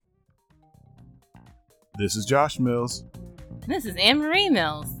This is Josh Mills. This is Anne-Marie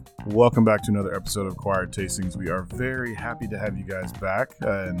Mills. Welcome back to another episode of Acquired Tastings. We are very happy to have you guys back.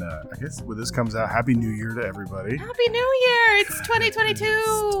 And I guess when this comes out, Happy New Year to everybody. Happy New Year! It's 2022!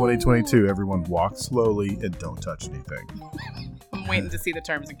 It's 2022. Everyone walk slowly and don't touch anything. I'm waiting to see the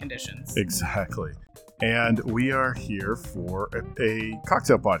terms and conditions. Exactly. And we are here for a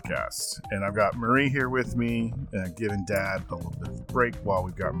cocktail podcast. And I've got Marie here with me, giving Dad a little bit of a break while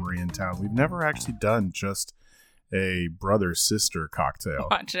we've got Marie in town. We've never actually done just a brother-sister cocktail.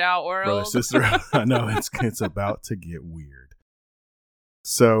 Watch out, world. Brother-sister. I know, it's about to get weird.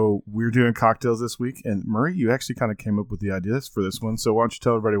 So we're doing cocktails this week. And Marie, you actually kind of came up with the ideas for this one. So why don't you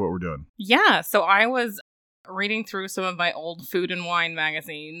tell everybody what we're doing? Yeah, so I was reading through some of my old food and wine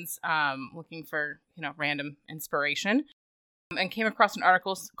magazines, looking for, random inspiration, and came across an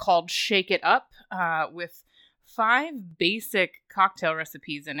article called Shake It Up, with 5 basic cocktail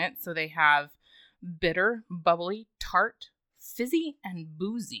recipes in it. So they have bitter, bubbly, tart, fizzy, and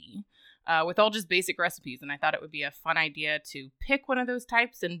boozy, with all just basic recipes. And I thought it would be a fun idea to pick one of those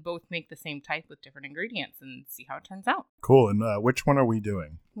types and both make the same type with different ingredients and see how it turns out. Cool. And which one are we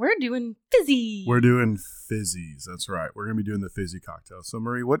doing? We're doing fizzy. We're doing fizzies. That's right. We're going to be doing the fizzy cocktail. So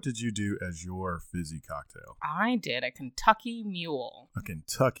Marie, what did you do as your fizzy cocktail? I did a Kentucky Mule. A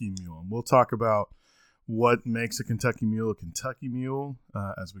Kentucky Mule. And we'll talk about what makes a Kentucky Mule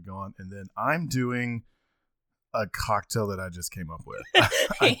as we go on. And then I'm doing a cocktail that I just came up with.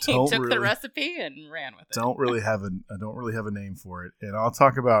 I took the recipe and ran with it. I don't really have a name for it. And I'll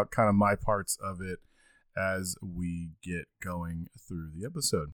talk about kind of my parts of it as we get going through the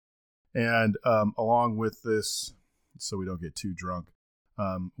episode. And along with this, so we don't get too drunk,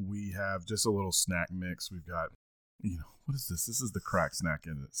 we have just a little snack mix. We've got, what is this? This is the crack snack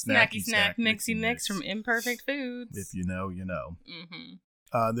in it. Snacky snack, mixy mix from Imperfect Foods. If you know, you know.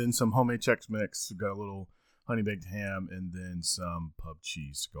 Mm-hmm. Then some homemade Chex Mix. We've got a little honey baked ham and then some pub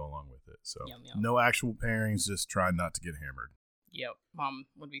cheese to go along with it. So yum, yum. No actual pairings, just try not to get hammered. Yep. Mom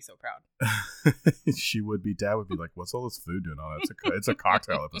would be so proud. She would be. Dad would be like, what's all this food doing on it? It's a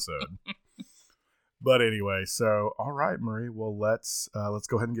cocktail episode. But anyway, so all right, Marie. Well, let's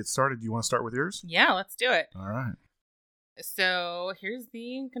go ahead and get started. Do you want to start with yours? Yeah, let's do it. All right. So here's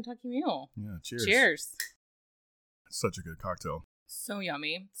the Kentucky Mule. Yeah, cheers. Cheers. Such a good cocktail. So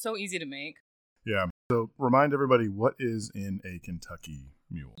yummy. So easy to make. Yeah. So remind everybody, what is in a Kentucky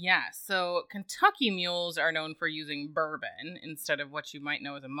Mule? Yeah. So Kentucky Mules are known for using bourbon instead of what you might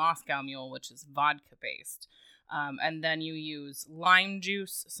know as a Moscow Mule, which is vodka based. And then you use lime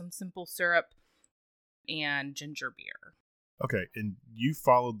juice, some simple syrup, and ginger beer. Okay. And you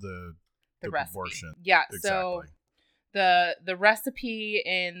followed the recipe. Proportion. Yeah. Exactly. So the recipe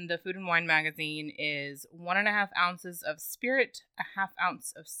in the Food and Wine magazine is 1.5 ounces of spirit, 1/2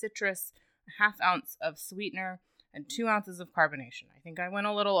 ounce of citrus, 1/2 ounce of sweetener, and 2 ounces of carbonation. I think I went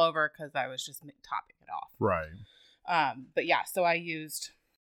a little over because I was just topping it off. Right. But yeah, so I used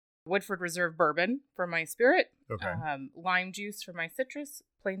Woodford Reserve bourbon for my spirit, Okay. lime juice for my citrus,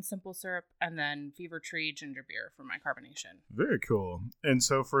 plain simple syrup, and then Fever Tree ginger beer for my carbonation. Very cool. And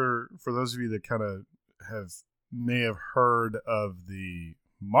so for those of you that kind of may have heard of the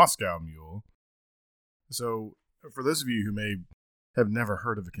Moscow Mule, so for those of you who may have never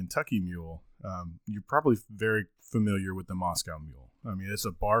heard of a Kentucky Mule, you're probably very familiar with the Moscow Mule. I mean, it's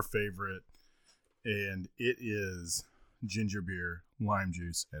a bar favorite, and it is ginger beer, lime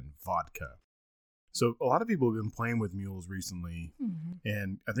juice, and vodka. So a lot of people have been playing with mules recently,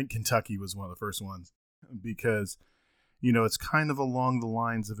 and I think Kentucky was one of the first ones because, it's kind of along the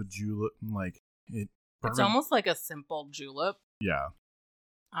lines of a julep, It's almost like a simple julep. Yeah.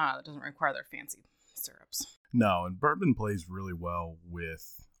 That doesn't require their fancy syrups. No, and bourbon plays really well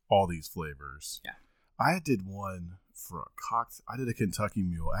with all these flavors. Yeah. I did one for a cocktail. I did a Kentucky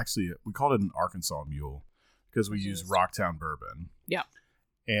Mule. Actually, we called it an Arkansas Mule because we used Rocktown bourbon. Yeah.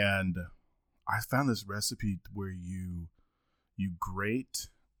 And I found this recipe where you grate,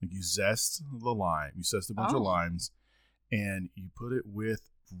 you zest the lime. You zest a bunch of limes, and you put it with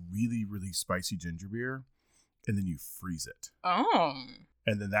really, really spicy ginger beer, and then you freeze it. Oh.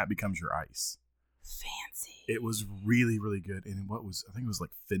 And then that becomes your ice. Fancy. It was really, really good. And I think it was like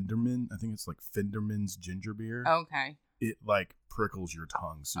Finderman. I think it's like Finderman's ginger beer. Okay. It prickles your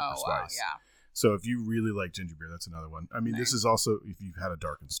tongue, super spice. Wow, yeah. So if you really like ginger beer, that's another one. I mean, This is also, if you've had a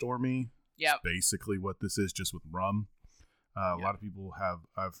dark and stormy, yep. It's basically what this is, just with rum. A lot of people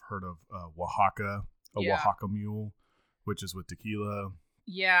I've heard of Oaxaca Mule, which is with tequila.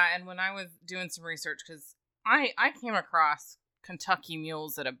 Yeah, and when I was doing some research, because I came across Kentucky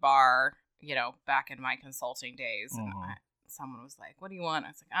Mules at a bar, back in my consulting days, and someone was like, "What do you want?" I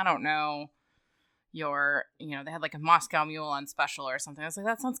was like, "I don't know." your, they had like a Moscow Mule on special or something. I was like,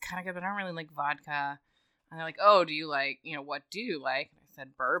 that sounds kind of good, but I don't really like vodka. And they're like, oh, do you like, what do you like? I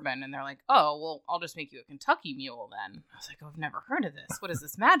said bourbon. And they're like, oh, well, I'll just make you a Kentucky Mule then. I was like, oh, I've never heard of this. What is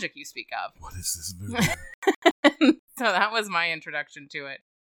this magic you speak of? What is this voodoo? So that was my introduction to it.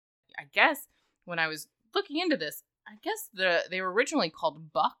 I guess when I was looking into this, I guess they were originally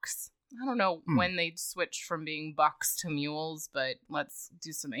called bucks. I don't know when they switched from being bucks to mules, but let's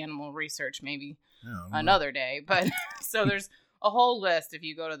do some animal research maybe another day. But so there's a whole list. If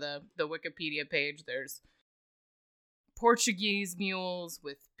you go to the Wikipedia page, there's Portuguese mules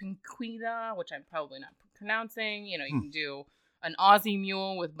with Pinquita, which I'm probably not pronouncing. You can do an Aussie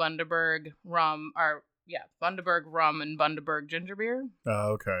mule with Bundaberg rum, Bundaberg rum and Bundaberg ginger beer.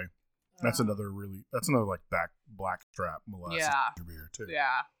 Okay. That's another like black strap molasses ginger beer too.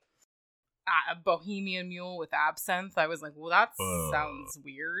 Yeah. A Bohemian Mule with absinthe. I was like, well, that sounds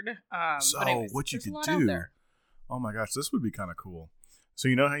weird. So but anyways, what you could do, oh my gosh, this would be kind of cool. So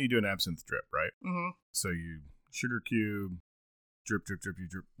you know how you do an absinthe drip, right? Mm-hmm. So you sugar cube, drip, you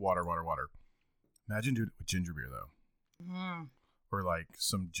drip, water. Imagine doing it with ginger beer though. Mm-hmm. Or like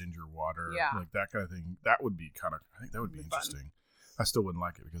some ginger water, yeah, like that kind of thing. That would be I think that would be interesting. Fun. I still wouldn't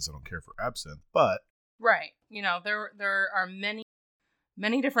like it because I don't care for absinthe, but right, there are many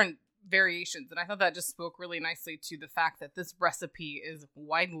different variations, and I thought that just spoke really nicely to the fact that this recipe is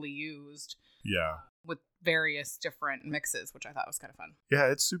widely used. Yeah, with various different mixes, which I thought was kind of fun.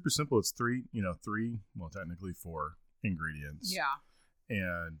 Yeah, it's super simple. It's technically 4 ingredients. Yeah,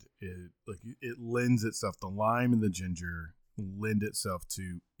 and it lends itself. The lime and the ginger lend itself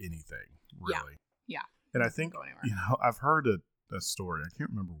to anything, really. Yeah. And I think I've heard a story. I can't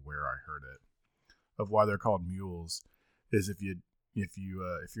remember where I heard it, of why they're called mules. Is if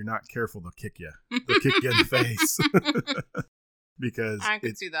you're not careful, they'll kick you. They'll kick you in the face. Because I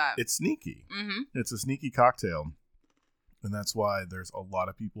could see that. It's sneaky. Mm-hmm. It's a sneaky cocktail. And that's why there's a lot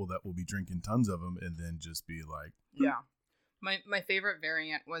of people that will be drinking tons of them and then just be like... Yeah. My favorite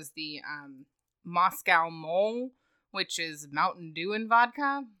variant was the Moscow Mule, which is Mountain Dew and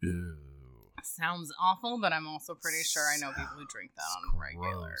vodka. Ew. Sounds awful, but I'm also pretty sure I know people who drink that on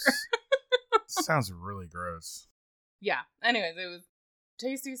regular. Sounds really gross. Yeah. Anyways, it was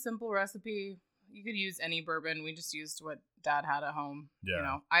tasty, simple recipe. You could use any bourbon. We just used what Dad had at home.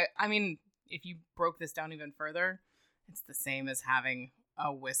 Yeah. I mean, if you broke this down even further, it's the same as having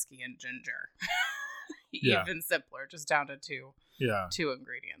a whiskey and ginger. Even simpler, just down to two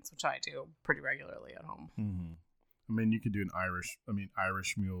ingredients, which I do pretty regularly at home. Mm-hmm. I mean, you could do Irish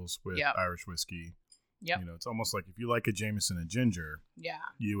mules with Irish whiskey. Yep. It's almost like if you like a Jameson and ginger, yeah,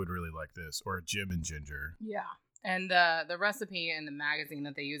 you would really like this, or a Jim and ginger. Yeah. And the recipe in the magazine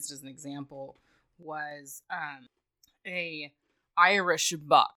that they used as an example was a Irish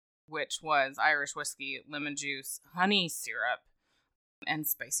buck, which was Irish whiskey, lemon juice, honey syrup, and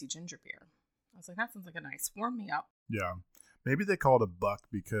spicy ginger beer. I was like, that sounds like a nice warm me up. Yeah. Maybe they call it a buck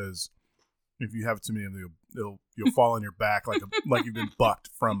because if you have too many of them, you'll fall on your back like you've been bucked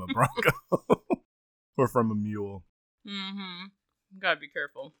from a bronco or from a mule. Mm-hmm. Gotta be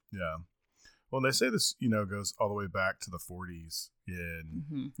careful. Yeah. Well, they say this, goes all the way back to the 40s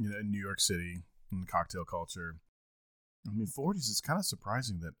in New York City in the cocktail culture. I mean, 40s. It's kind of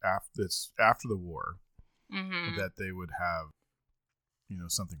surprising that after the war, that they would have,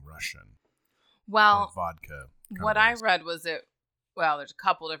 something Russian. Well, vodka. What I read was there's a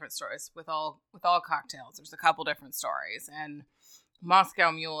couple different stories with all cocktails. There's a couple different stories, and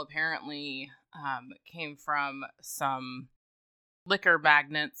Moscow Mule apparently came from some liquor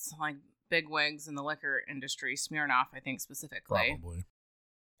magnates, like bigwigs in the liquor industry, Smirnoff, I think specifically. Probably.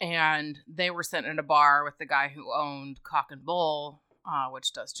 And they were sitting at a bar with the guy who owned Cock and Bull,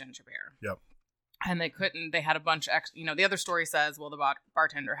 which does ginger beer. Yep. And they had a bunch of the other story says, well, the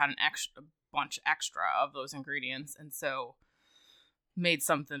bartender had a bunch extra of those ingredients, and so made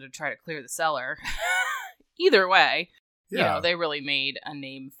something to try to clear the cellar. Either way, they really made a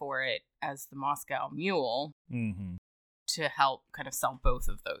name for it as the Moscow Mule to help kind of sell both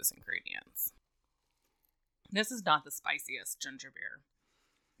of those ingredients. This is not the spiciest ginger beer.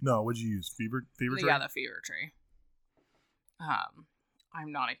 No, what'd you use? Fever Tree? Yeah, the Fever Tree.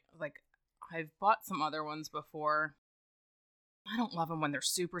 I'm not I've bought some other ones before. I don't love them when they're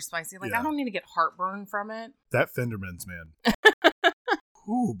super spicy. I don't need to get heartburn from it. That Fenderman's, man.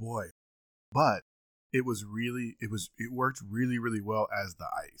 Oh boy. But it worked really, really well as the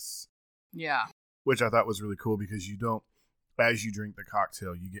ice. Yeah. Which I thought was really cool because as you drink the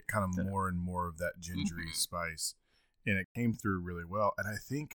cocktail, you get kind of more and more of that gingery spice. And it came through really well. And I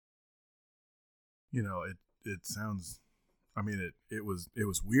think, it sounds I mean, it was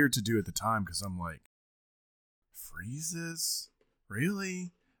weird to do at the time because I'm like, freezes?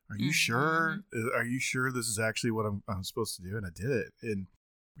 Really? Are you sure? Are you sure this is actually what I'm supposed to do? And I did it. And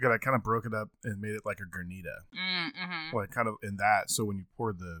I kind of broke it up and made it like a granita. Mm-hmm. Like kind of in that. So when you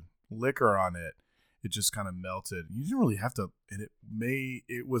poured the liquor on it, it just kind of melted. You didn't really have to. And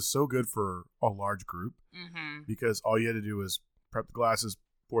it was so good for a large group because all you had to do was prep the glasses,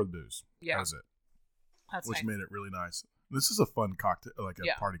 pour the booze. Yeah. That was it. That's which nice. made it really nice. This is a fun cocktail, like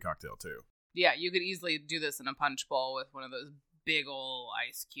a party cocktail too. Yeah, you could easily do this in a punch bowl with one of those big old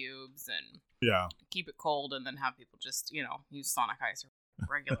ice cubes and keep it cold and then have people just, use Sonic ice or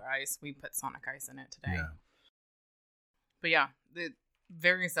regular ice. We put Sonic ice in it today. Yeah. But yeah,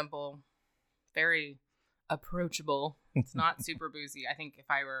 very simple, very approachable. It's not super boozy. I think if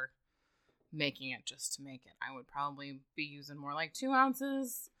I were making it just to make it, I would probably be using more like 2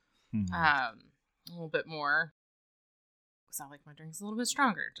 ounces. A little bit more. Because I like my drinks a little bit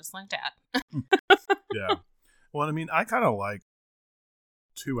stronger, just like that. Yeah. Well, I mean, I kind of like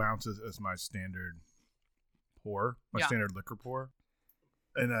 2 ounces as my standard pour, standard liquor pour.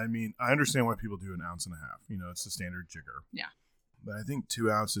 And I mean, I understand why people do 1.5 ounces. It's the standard jigger. Yeah. But I think 2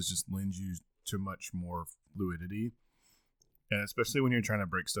 ounces just lends you to much more fluidity. And especially when you're trying to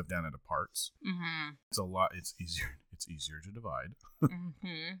break stuff down into parts. Mm-hmm. It's easier to divide.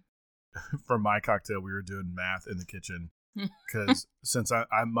 Mm-hmm. For my cocktail, we were doing math in the kitchen. Because since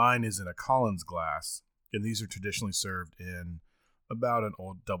mine is in a Collins glass, and these are traditionally served in about an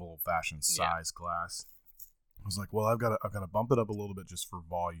double old-fashioned size glass, I was like, well, I've got to bump it up a little bit just for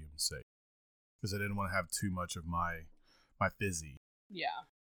volume's sake, because I didn't want to have too much of my fizzy. Yeah.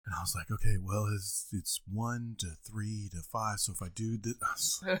 And I was like, okay, well, it's 1 to 3 to 5, so if I do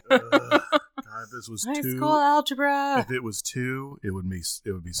this, God, if this was high 2, school algebra. If it was 2, it would be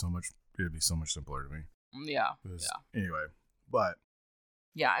so much simpler to me. Yeah. Anyway, but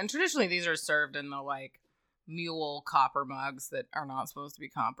yeah, and traditionally these are served in the like mule copper mugs that are not supposed to be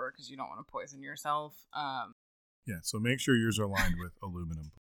copper because you don't want to poison yourself. Yeah, so make sure yours are lined with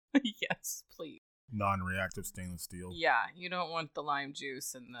aluminum. Yes, please. Non-reactive stainless steel. Yeah, you don't want the lime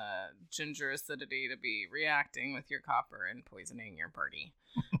juice and the ginger acidity to be reacting with your copper and poisoning your party.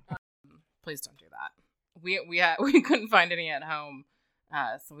 Please don't do that. We couldn't find any at home,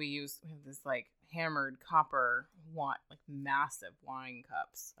 so we have this like hammered copper massive wine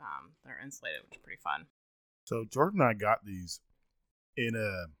cups. They're insulated, which is pretty fun. So Jordan and I got these in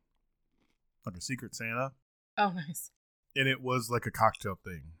a Secret Santa. Oh, nice. And it was like a cocktail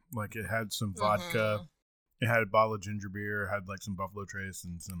thing. Like it had some vodka, it had a bottle of ginger beer, had like some Buffalo Trace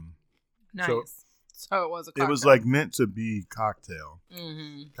and some. Nice. So it was a cocktail. It was like meant to be cocktail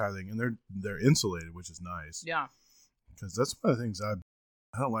kind of thing, and they're insulated, which is nice. Yeah. Because that's one of the things I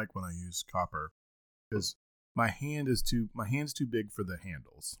don't like when I use copper, because my hand's too big for the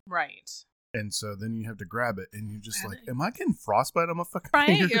handles. Right. And so then you have to grab it, and you're just like, am I getting frostbite on my fucking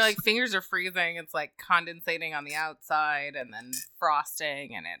fingers? You're like, fingers are freezing. It's like condensating on the outside and then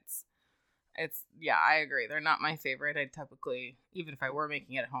frosting, and it's I agree. They're not my favorite. I typically, even if I were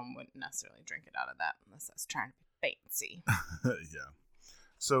making it at home, wouldn't necessarily drink it out of that unless I was trying to be fancy. Yeah.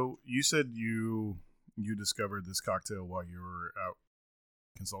 So you said you discovered this cocktail while you were out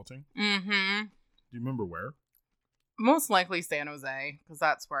consulting? Mm-hmm. Do you remember where? Most likely San Jose, because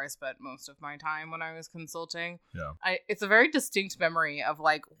that's where I spent most of my time when I was consulting. Yeah. It's a very distinct memory of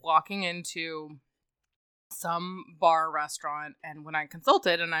like walking into some bar or restaurant, and when I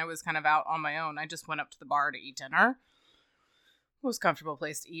consulted and I was kind of out on my own, I just went up to the bar to eat dinner. Most comfortable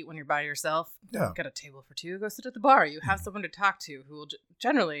place to eat when you're by yourself. Don't get a table for 2, go sit at the bar. You have someone to talk to who will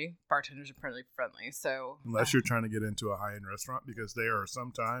generally, bartenders are pretty friendly. So unless you're trying to get into a high-end restaurant, because they are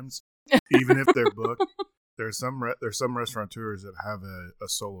sometimes, even if they're booked, there's some restaurateurs that have a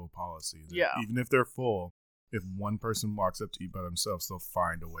solo policy. Even if they're full, if one person walks up to eat by themselves, they'll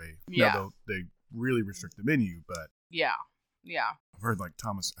find a way. Yeah. Now, they really restrict the menu, but yeah. I've heard like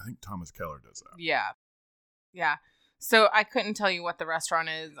I think Thomas Keller does that. Yeah. So I couldn't tell you what the restaurant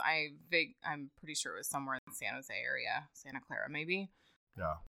is. I'm pretty sure it was somewhere in the San Jose area, Santa Clara maybe.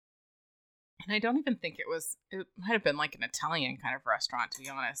 Yeah. And I don't even think it might have been like an Italian kind of restaurant, to be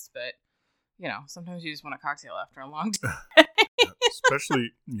honest, but sometimes you just want a cocktail after a long day.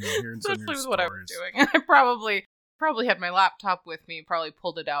 Especially, hearing some of your stories. What I was doing. I probably had my laptop with me, probably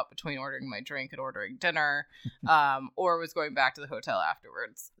pulled it out between ordering my drink and ordering dinner, or was going back to the hotel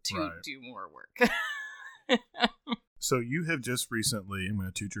afterwards to do more work. So you have just recently, I'm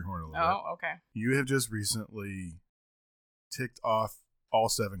going to toot your horn a little bit. Oh, okay. You have just recently ticked off all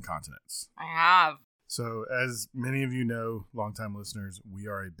 7 continents. I have. So, as many of you know, longtime listeners, we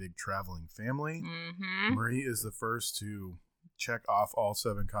are a big traveling family. Mm-hmm. Marie is the first to check off all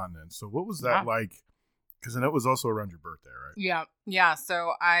 7 continents. So, what was that like? Because I know it was also around your birthday, right? Yeah. Yeah.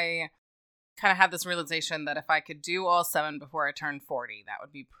 So I kind of had this realization that if I could do all 7 before I turned 40, that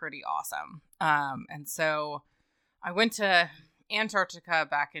would be pretty awesome. And so I went to Antarctica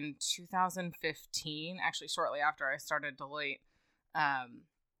back in 2015, actually shortly after I started Deloitte.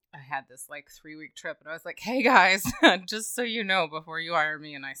 I had this like 3-week trip, and I was like, hey guys, just so you know, before you hire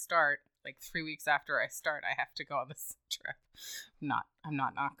me and I start, like 3 weeks after I start, I have to go on this trip. I'm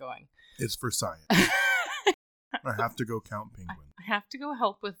not going. It's for science. I have to go count penguins. I have to go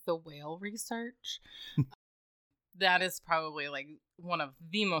help with the whale research. That is probably like one of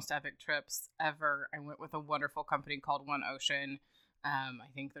the most epic trips ever. I went with a wonderful company called One Ocean. I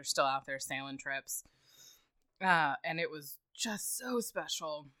think they're still out there sailing trips. And it was just so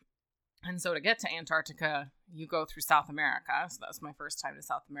special. And so to get to Antarctica, you go through South America. So that was my first time to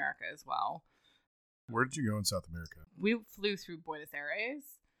South America as well. Where did you go in South America? We flew through Buenos Aires,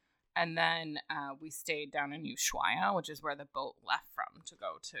 and then we stayed down in Ushuaia, which is where the boat left from to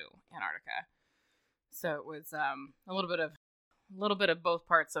go to Antarctica. So it was a little bit of both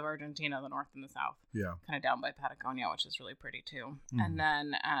parts of Argentina, the north and the south. Yeah. Kind of down by Patagonia, which is really pretty too. Mm. And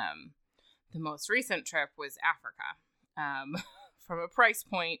then the most recent trip was Africa. From a price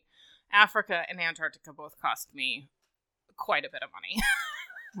point, Africa and Antarctica both cost me quite a bit of money.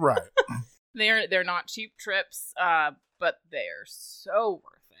 Right. They're not cheap trips, but they're so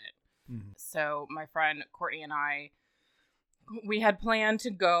worth it. Mm. So my friend Courtney and I, we had planned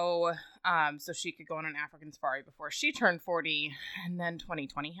to go so she could go on an African safari before she turned 40, and then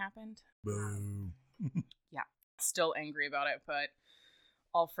 2020 happened. Boo. Yeah, still angry about it, but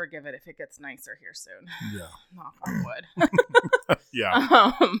I'll forgive it if it gets nicer here soon. Yeah. Knock on wood.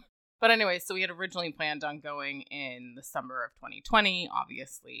 Yeah. But anyway, so we had originally planned on going in the summer of 2020.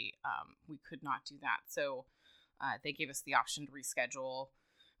 Obviously, we could not do that. So they gave us the option to reschedule.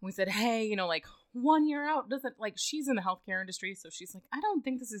 We said, hey, like 1 year out doesn't, like, she's in the healthcare industry. So she's like, I don't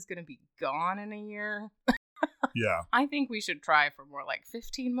think this is going to be gone in a year. Yeah. I think we should try for more like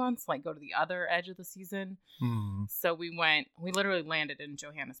 15 months, like go to the other edge of the season. Mm. So we literally landed in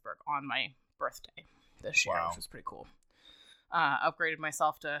Johannesburg on my birthday this year, which was pretty cool. Upgraded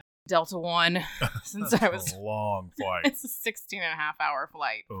myself to Delta One since I was a long flight. It's a 16.5-hour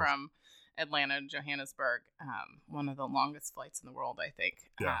flight from Atlanta to Johannesburg. One of the longest flights in the world, I think.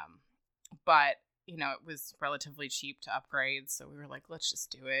 Yeah. But it was relatively cheap to upgrade, so we were like, let's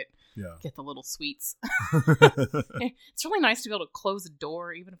just do it. Yeah. Get the little suites. It's really nice to be able to close a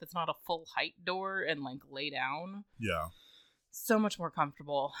door, even if it's not a full height door, and like lay down. Yeah. So much more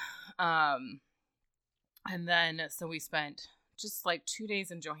comfortable. And then, so we spent just like 2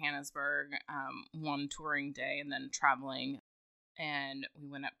 days in Johannesburg, one touring day, and then traveling. And we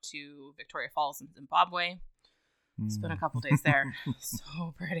went up to Victoria Falls in Zimbabwe. Spent a couple days there.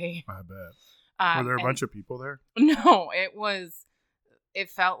 So pretty. I bet. Were there a bunch of people there? No, it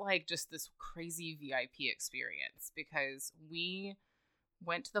felt like just this crazy VIP experience because we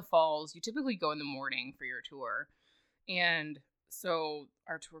went to the falls. You typically go in the morning for your tour. And so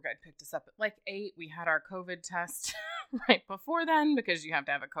our tour guide picked us up at like 8. We had our COVID test right before then because you have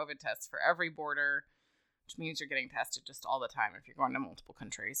to have a COVID test for every border, which means you're getting tested just all the time if you're going to multiple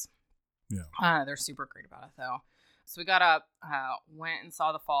countries. Yeah. They're super great about it though. So we got up, went and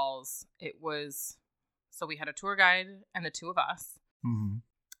saw the falls. So we had a tour guide and the 2 of us. Mm-hmm.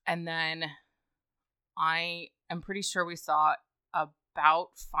 And then I am pretty sure we saw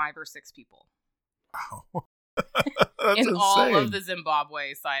about 5 or 6 people. Wow. That's in insane. all of the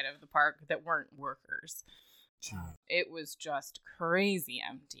Zimbabwe side of the park that weren't workers. It was just crazy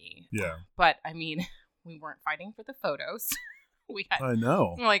empty. Yeah. But I mean, we weren't fighting for the photos. We had I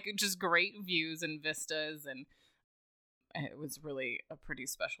know. like just great views and vistas, and it was really a pretty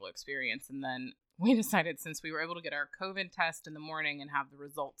special experience. And then we decided, since we were able to get our COVID test in the morning and have the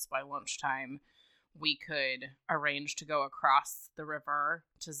results by lunchtime, we could arrange to go across the river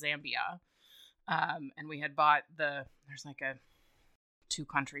to Zambia. And we had bought there's like a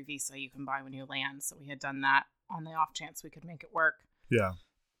 2-country visa you can buy when you land. So we had done that on the off chance we could make it work. Yeah.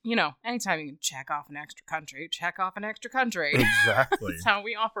 Anytime you can check off an extra country, check off an extra country. Exactly. That's how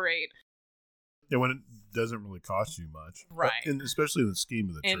we operate. Yeah, when it doesn't really cost you much. Right. And especially in the scheme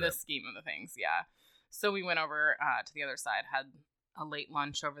of the trip. In the scheme of the things, yeah. So we went over to the other side, had a late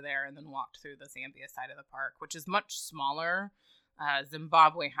lunch over there, and then walked through the Zambia side of the park, which is much smaller.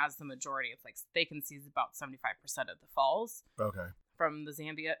 Zimbabwe has the majority. It's like they can see about 75% of the falls. Okay. From the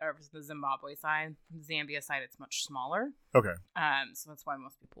Zimbabwe side. From the Zambia side, it's much smaller. Okay. So that's why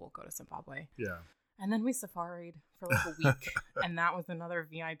most people will go to Zimbabwe. Yeah. And then we safaried for like a week. And that was another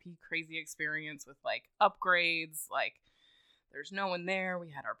VIP crazy experience with like upgrades. Like there's no one there. We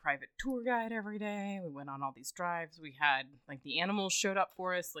had our private tour guide every day. We went on all these drives. We had like the animals showed up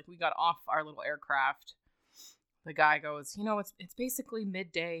for us. Like we got off our little aircraft. The guy goes, it's basically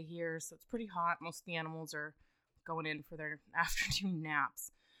midday here. So it's pretty hot. Most of the animals are going in for their afternoon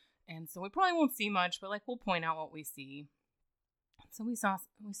naps. And so we probably won't see much, but like we'll point out what we see. So we saw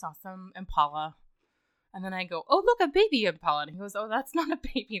some impala. And then I go, oh, look, a baby impala. And he goes, oh, that's not a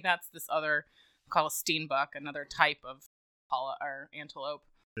baby. That's this other, called a steenbuck, another type of impala or antelope.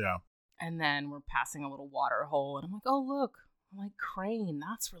 Yeah. And then we're passing a little water hole. And I'm like, oh, look. I'm like, crane.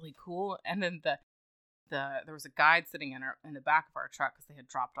 That's really cool. And then there was a guide sitting in the back of our truck because they had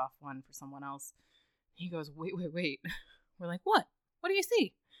dropped off one for someone else. He goes, wait. We're like, what? What do you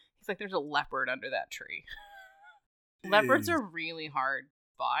see? He's like, there's a leopard under that tree. Leopards are really hard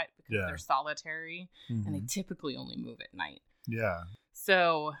spot because they're solitary and they typically only move at night. Yeah.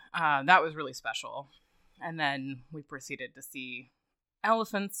 So that was really special. And then we proceeded to see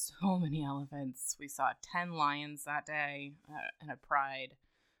elephants, so many elephants. We saw 10 lions that day in a pride.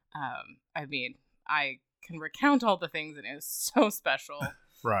 I mean, I can recount all the things and it was so special.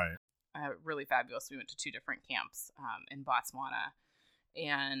 Right. Really fabulous. We went to 2 different camps in Botswana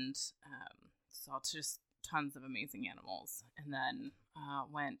and saw just tons of amazing animals. And then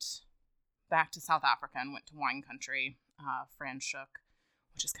went back to South Africa and went to wine country, Franschhoek,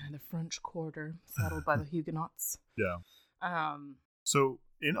 which is kind of the French Quarter, settled by the Huguenots. Yeah. So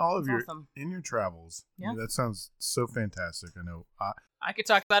in all of your awesome. In your travels, that sounds so fantastic. I know. I could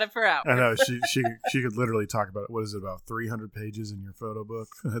talk about it for hours. I know she could literally talk about it. What is it, about 300 pages in your photo book?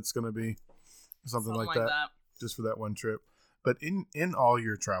 That's going to be something like that, just for that one trip. But in all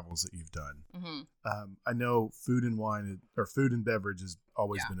your travels that you've done, I know food and wine or food and beverage has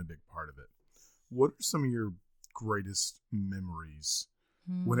always been a big part of it. What are some of your greatest memories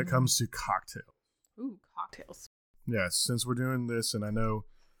when it comes to cocktails? Ooh, cocktails. Yeah, since we're doing this, and I know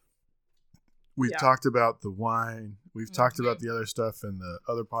we've talked about the wine, we've talked about the other stuff in the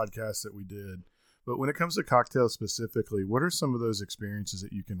other podcasts that we did, but when it comes to cocktails specifically, what are some of those experiences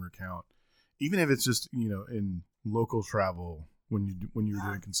that you can recount, even if it's just in local travel when you were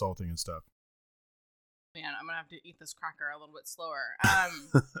doing consulting and stuff? Man, I'm gonna have to eat this cracker a little bit slower.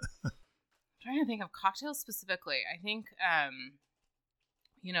 Trying to think of cocktails specifically. I think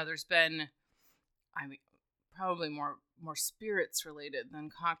there's been, probably more spirits related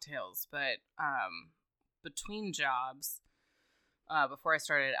than cocktails, but between jobs, before I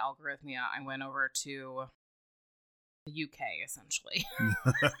started Algorithmia, I went over to the UK essentially.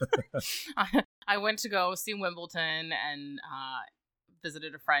 I went to go see Wimbledon and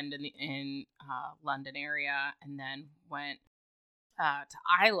visited a friend in London area, and then went to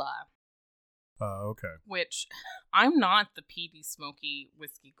Islay. Okay. Which I'm not the peaty, smoky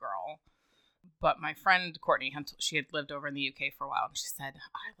whiskey girl. But my friend Courtney, she had lived over in the UK for a while, and she said,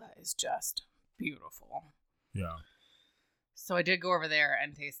 Islay is just beautiful. Yeah. So I did go over there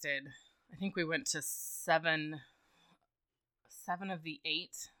and tasted, I think we went to seven of the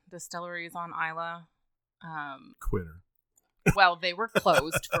 8 distilleries on Islay. Quitter. Well, they were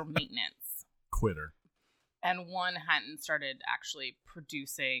closed for maintenance. Quitter. And one hadn't started actually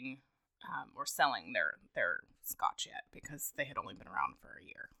producing or selling their scotch yet because they had only been around for a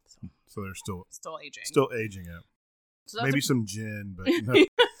year. So they're still aging. Still aging it. So maybe some gin, but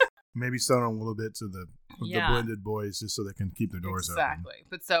maybe selling a little bit to the blended boys just so they can keep their doors open. Exactly.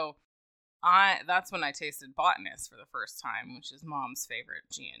 But so that's when I tasted Botanist for the first time, which is Mom's favorite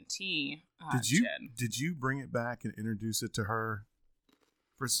G&T gin. Did you bring it back and introduce it to her?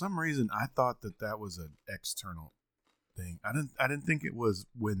 For some reason, I thought that was an external thing. I didn't think it was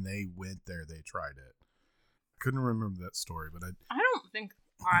when they went there they tried it. Couldn't remember that story, but I don't think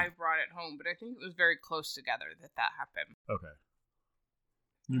I brought it home, but I think it was very close together that happened. Okay.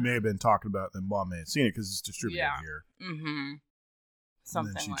 You may have been talking about it, and Mom may have seen it because it's distributed here. Mm-hmm. Something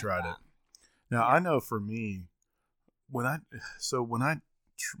and then she like tried that. it. Now, I know for me,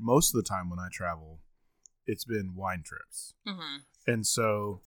 most of the time when I travel, it's been wine trips. Mm-hmm. And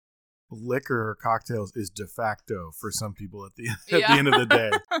so liquor or cocktails is de facto for some people at the end of the day.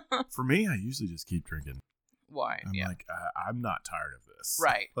 For me, I usually just keep drinking wine. I'm like, I'm not tired of this.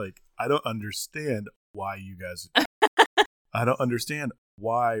 Right. Like, I don't understand why you guys... I don't understand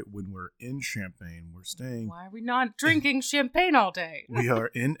why when we're in Champagne, we're staying... Why are we not drinking champagne all day? We are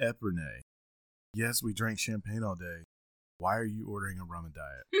in Epernay. Yes, we drank champagne all day. Why are you ordering a rum and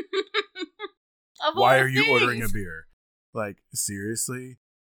diet? Why are you ordering a beer? Like, seriously?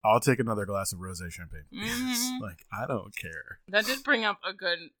 I'll take another glass of rosé champagne. Mm-hmm. Like, I don't care. That did bring up a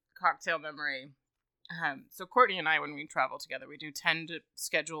good cocktail memory. So Courtney and I, when we travel together, we do tend to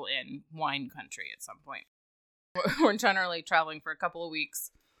schedule in wine country at some point. We're generally traveling for a couple of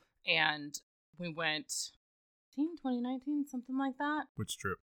weeks, and we went 2019, something like that. Which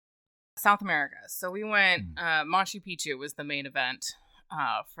trip? South America. So we went, Machu Picchu was the main event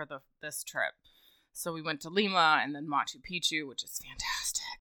for this trip. So we went to Lima and then Machu Picchu, which is fantastic.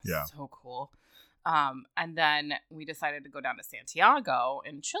 Yeah. So cool. And then we decided to go down to Santiago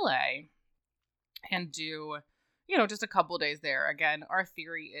in Chile and do, just a couple days there. Again, our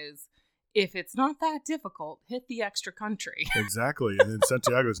theory is if it's not that difficult, hit the extra country. Exactly. And then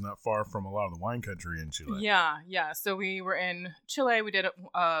Santiago is not far from a lot of the wine country in Chile. Yeah. So we were in Chile. We did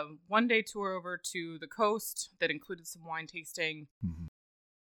a one-day tour over to the coast that included some wine tasting. Mm-hmm.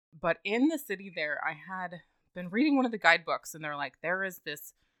 But in the city there, I had been reading one of the guidebooks, and they're like, there is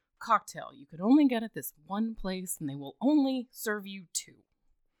this cocktail you could only get at this one place, and they will only serve you 2.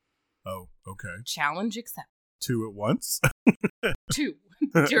 Oh, okay. Challenge accepted. 2 at once? 2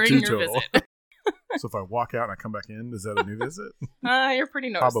 during 2 your total. visit. So if I walk out and I come back in, is that a new visit? You're pretty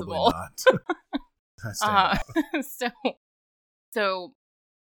noticeable. Probably not. So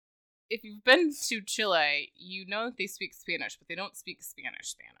if you've been to Chile, you know that they speak Spanish, but they don't speak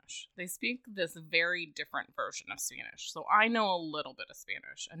Spanish. They speak this very different version of Spanish. So I know a little bit of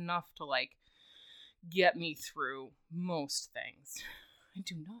Spanish, enough to get me through most things. I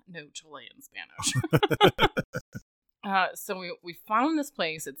do not know Chilean Spanish. So we found this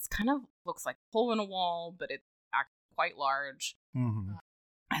place. It's kind of looks like a hole in a wall, but it's actually quite large. Mm-hmm.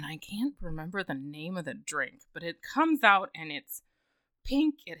 And I can't remember the name of the drink, but it comes out and it's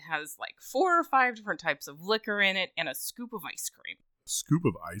pink. It has 4 or 5 different types of liquor in it and a scoop of ice cream. Scoop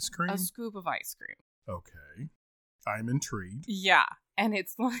of ice cream? A scoop of ice cream. Okay. I'm intrigued. Yeah. And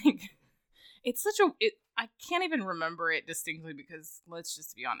it's it's such I can't even remember it distinctly because let's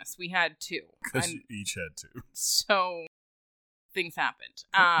just be honest, we had 2. Because you each had 2. So things happened.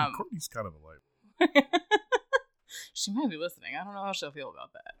 Courtney's kind of a light. She might be listening. I don't know how she'll feel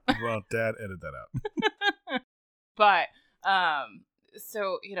about that. Well, Dad, edit that out. But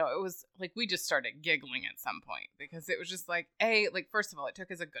so it was we just started giggling at some point because it was just first of all, it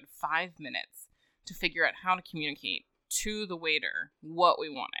took us a good 5 minutes to figure out how to communicate to the waiter what we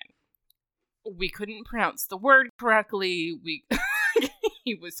wanted. We couldn't pronounce the word correctly.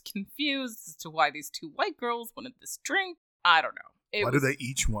 He was confused as to why these 2 white girls wanted this drink. I don't know. Why do they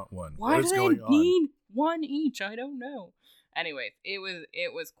each want one? Why what is do going they on? need one each? I don't know. Anyways,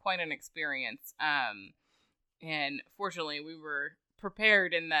 it was quite an experience. And fortunately, we were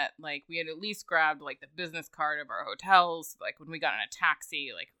prepared in that we had at least grabbed the business card of our hotels. When we got in a taxi,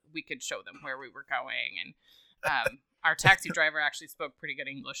 we could show them where we were going, and our taxi driver actually spoke pretty good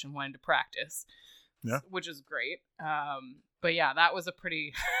English and wanted to practice. Yeah, which is great. But yeah, that was a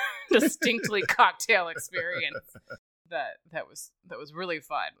pretty distinctly cocktail experience. That was really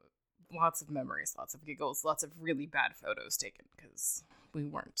fun. Lots of memories, lots of giggles, lots of really bad photos taken because we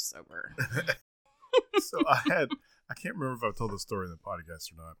weren't sober. So I can't remember if I've told this story in the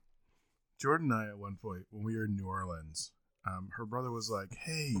podcast or not. Jordan and I, at one point, when we were in New Orleans, her brother was like,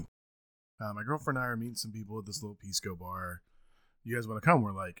 hey, my girlfriend and I are meeting some people at this little Pisco bar. You guys want to come?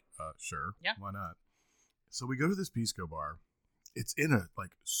 We're like, sure. Yeah. Why not? So we go to this Pisco bar. It's in a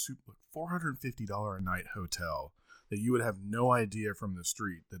super $450 a night hotel that you would have no idea from the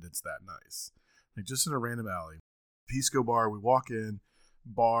street that it's that nice. Just in a random alley. Pisco bar, we walk in,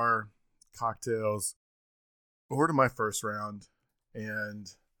 bar, cocktails, order my first round,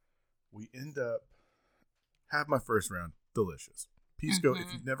 and we end up have my first round. Delicious. Pisco,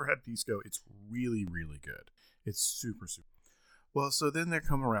 if you've never had Pisco, it's really, really good. It's super, super. Well, so then they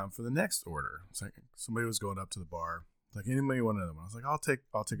come around for the next order. It's somebody was going up to the bar. Anybody want another one? I was like, I'll take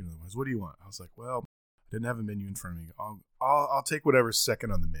another one. What do you want? I was like, well, I didn't have a menu in front of me. I'll take whatever's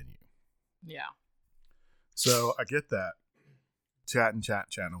second on the menu. Yeah. So I get that.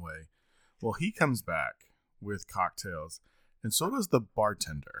 Chatting away. Well, he comes back with cocktails, and so does the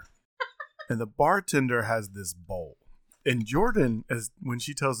bartender. And the bartender has this bowl. And Jordan, when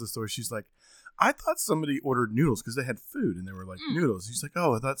she tells the story, she's like, I thought somebody ordered noodles because they had food and they were noodles. He's like,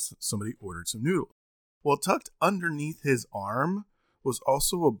 oh, I thought somebody ordered some noodles. Well, tucked underneath his arm was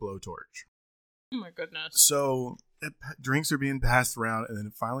also a blowtorch. Oh my goodness. So drinks are being passed around, and then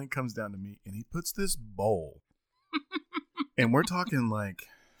it finally comes down to me, and he puts this bowl. And we're talking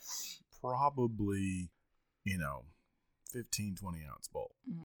probably, 15, 20 ounce bowl.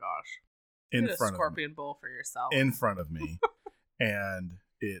 Oh my gosh. In Get front a scorpion bowl for yourself. In front of me. And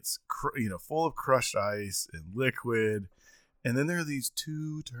it's, full of crushed ice and liquid. And then there are these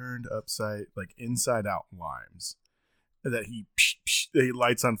 2 turned upside, inside out limes that he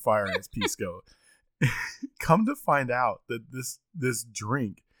lights on fire in his Pisco. Come to find out that this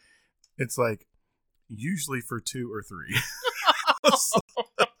drink, it's like usually for 2 or 3.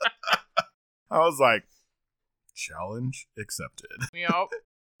 I was like, challenge accepted. Yep.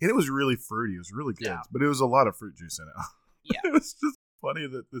 And it was really fruity. It was really good. Yeah. But it was a lot of fruit juice in it. Yeah. It was just funny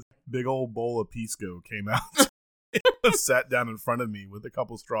that this big old bowl of Pisco came out and sat down in front of me with a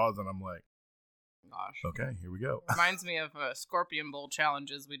couple straws, and I'm like, Gosh. okay, here we go. Reminds me of Scorpion Bowl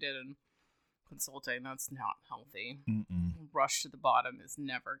challenges we did in consulting. That's not healthy. Mm-mm. Rush to the bottom is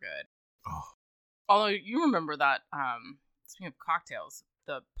never good. Oh. Although you remember that, speaking of cocktails,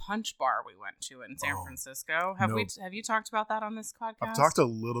 the punch bar we went to in San Francisco. Have you talked about that on this podcast? I've talked a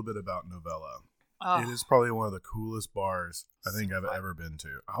little bit about Novella. Oh, It is probably one of the coolest bars I think I've fun. ever been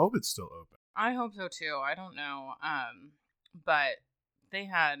to. I hope it's still open. I hope so too. I don't know. But they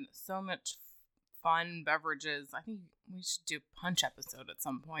had so much fun beverages. I think we should do a punch episode at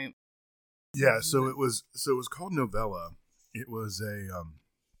some point. Yeah, so it was called Novella. It was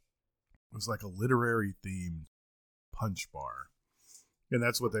like a literary themed punch bar. And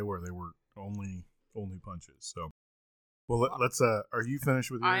that's what they were. They were only punches. So well, let's are you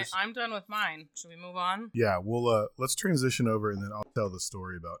finished with yours? I'm done with mine. Should we move on? Yeah, we'll let's transition over and then I'll tell the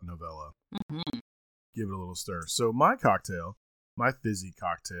story about Novella. Mm-hmm. Give it a little stir. So my cocktail, my fizzy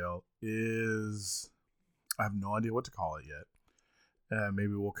cocktail is, I have no idea what to call it yet.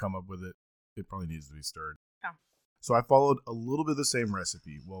 Maybe we'll come up with it. It probably needs to be stirred. Yeah. So I followed a little bit of the same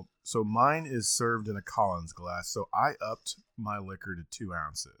recipe. Well, so mine is served in a Collins glass. So I upped my liquor to 2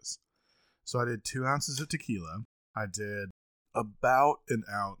 ounces. So I did 2 ounces of tequila. I did about an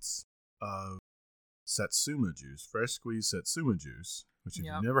ounce of Satsuma juice, fresh squeezed Satsuma juice, which if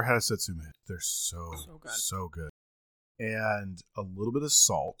you've never had a Satsuma, they're so good. And a little bit of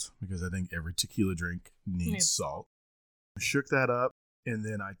salt, because I think every tequila drink needs salt. I shook that up, and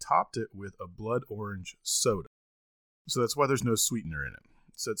then I topped it with a blood orange soda. So that's why there's no sweetener in it.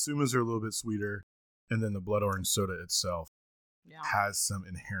 Satsumas are a little bit sweeter, and then the blood orange soda itself has some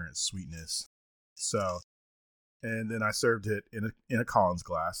inherent sweetness. So, and then I served it in a Collins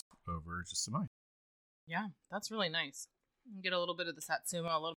glass over just some ice. Yeah, that's really nice. You can get a little bit of the Satsuma,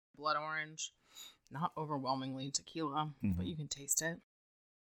 a little bit of blood orange. Not overwhelmingly tequila, but you can taste it.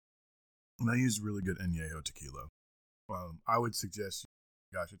 And I used really good Añejo tequila. I would suggest,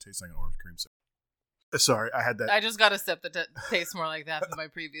 gosh, it tastes like an orange cream soda. Sorry, I had that. I just got a sip that tastes more like that than my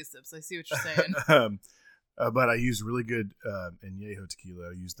previous sips. I see what you're saying. But I used really good Añejo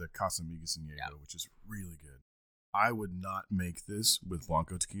tequila. I used the Casamigos Añejo, which is really good. I would not make this with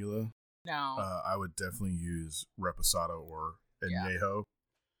Blanco tequila. No. I would definitely use Reposado or Añejo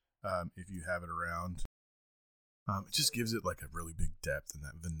if you have it around. It just gives it like a really big depth, and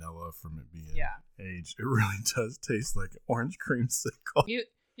that vanilla from it being aged. It really does taste like orange creamsicle.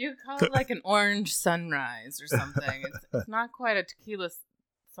 You call it like an orange sunrise or something. It's not quite a tequila. Is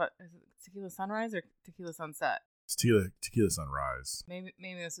it tequila sunrise or tequila sunset? It's tequila sunrise. Maybe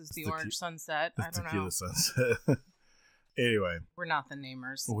this is the orange sunset. I don't know. Tequila sunset. Anyway, we're not the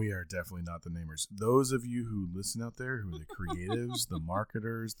namers. We are definitely not the namers. Those of you who listen out there, who are the creatives, the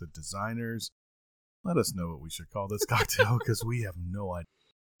marketers, the designers, let us know what we should call this cocktail, because we have no idea.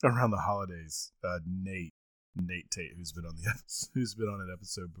 Around the holidays, Nate Tate, who's been on an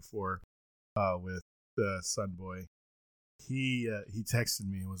episode before with Sunboy, he texted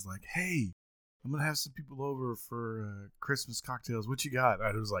me and was like, "Hey, I'm gonna have some people over for Christmas cocktails. What you got?"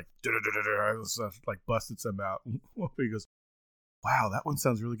 I was like, I was like busted some out. He goes, "Wow, that one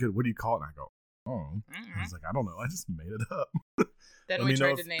sounds really good. What do you call it?" And I go, "Oh," I was like, "I don't know. I just made it up." Then we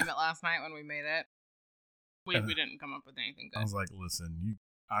tried to name it last night when we made it. We didn't come up with anything good. I was like, "Listen,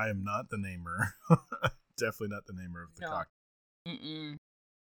 I am not the namer. Definitely not the namer of the cocktail."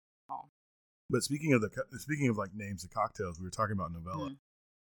 Oh. But speaking of like names of cocktails, we were talking about Novella.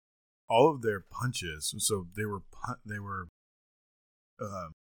 All of their punches, so they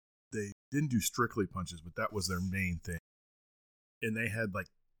didn't do strictly punches, but that was their main thing. And they had like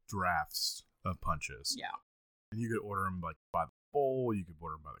drafts of punches. Yeah. And you could order them like by the bowl, you could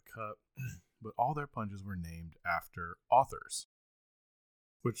order them by the cup, but all their punches were named after authors.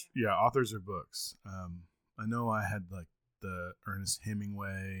 Which, authors are books. I know I had like the Ernest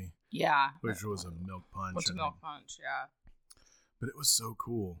Hemingway. Yeah. Which was a milk punch. But it was so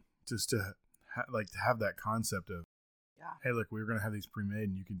cool just to have that concept of, hey, look, we're going to have these pre-made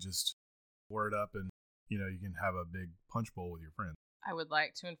and you can just pour it up and, you can have a big punch bowl with your friends. I would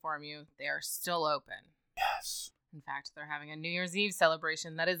like to inform you they are still open. Yes. In fact, they're having a New Year's Eve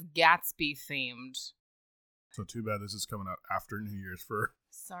celebration that is Gatsby themed. So too bad this is coming out after New Year's for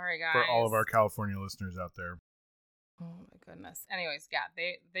all of our California listeners out there. Oh my goodness. Anyways,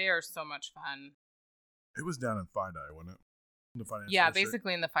 they are so much fun. It was down in Fidei, wasn't it? In the financial Yeah, district?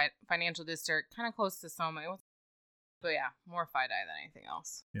 basically in the financial district, kind of close to Soma. But yeah, more Fidei than anything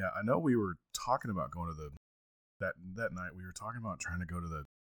else. Yeah, I know we were talking about going to that night. We were talking about trying to go to the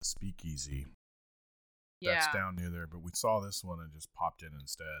Speakeasy. Yeah. That's down near there, but we saw this one and just popped in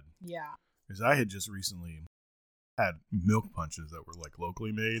instead. Yeah. Because I had just recently had milk punches that were like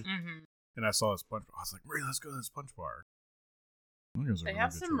locally made, and I saw this punch. I was like, Marie, let's go to this punch bar. They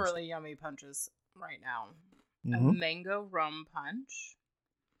have some really yummy punches right now. Mm-hmm. A mango rum punch.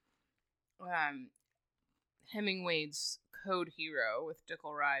 Hemingway's Code Hero with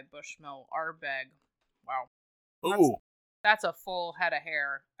Dickel Rye, Bushmill, Ardbeg. Wow. Ooh. That's a full head of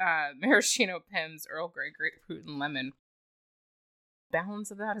hair. Maraschino Pimm's, Earl Grey, Grapefruit, and Lemon.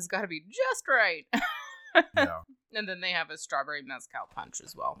 Balance of that has got to be just right. Yeah. And then they have a Strawberry Mezcal punch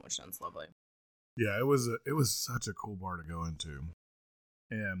as well, which sounds lovely. Yeah, it was such a cool bar to go into.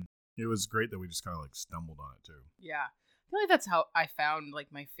 And it was great that we just kind of like stumbled on it too. Yeah. I feel like that's how I found like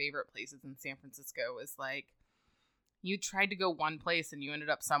my favorite places in San Francisco was like you tried to go one place and you ended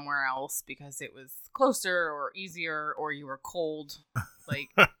up somewhere else because it was closer or easier or you were cold. Like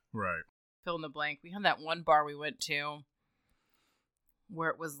right. Fill in the blank. We had that one bar we went to where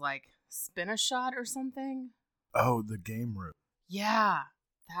it was like Spin a Shot or something. Oh, the game room. Yeah.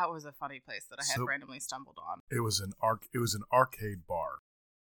 That was a funny place that I had randomly stumbled on. It was an arcade bar.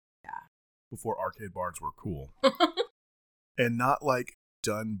 Yeah. Before arcade bars were cool. And not like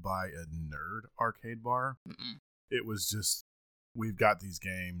done by a nerd arcade bar. Mm-mm. It was just, we've got these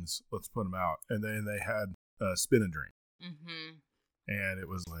games, let's put them out. And then they had spin and drink. Mm-hmm. And it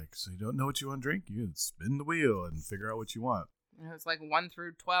was like, so you don't know what you want to drink? You can spin the wheel and figure out what you want. And it was like 1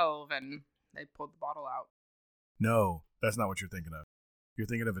 through 12 and they pulled the bottle out. No, that's not what you're thinking of. You're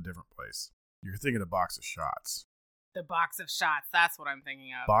thinking of a different place. You're thinking of Box of Shots. The Box of Shots, that's what I'm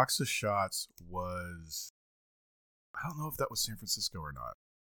thinking of. Box of Shots was, I don't know if that was San Francisco or not.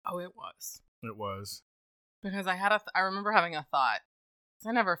 Oh, it was. It was. Because I remember having a thought.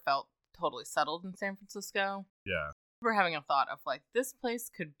 I never felt totally settled in San Francisco. Yeah. I remember having a thought of like, this place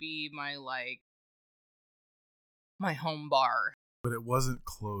could be my home bar. But it wasn't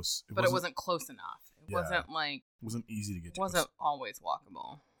close. It wasn't close enough. It wasn't It wasn't easy to get to. It wasn't always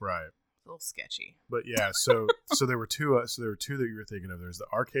walkable. Right. It's a little sketchy. But yeah, so there were two. So there were two that you were thinking of. There's the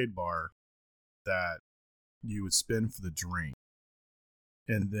arcade bar that you would spin for the drink,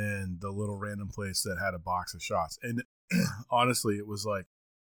 and then the little random place that had a box of shots. And honestly, it was like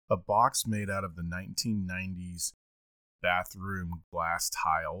a box made out of the 1990s bathroom glass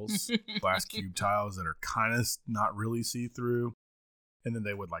tiles, glass cube tiles that are kind of not really see-through. And then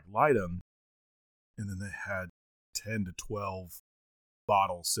they would like light them, and then they had 10 to 12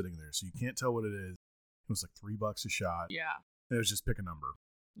 bottles sitting there, so you can't tell what it is. It was like $3 a shot. Yeah. And it was just pick a number.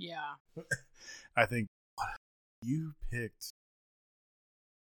 Yeah. I think you picked.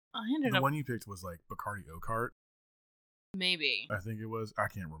 The one you picked was like Bacardi Oak Maybe. I think it was. I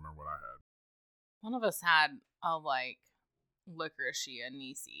can't remember what I had. One of us had a like licoricey,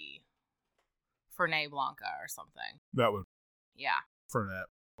 anisey, Fernet Blanca or something. That would. Yeah. Fernet.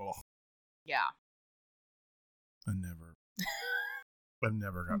 Oh. Yeah. I've never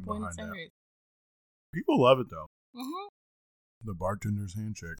gotten behind that. Series. People love it though. Mm-hmm. The bartender's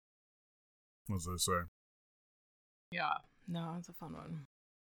handshake, as they say. Yeah. No, it's a fun one.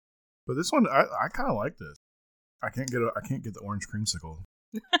 But this one, I kind of like this. I can't get the orange creamsicle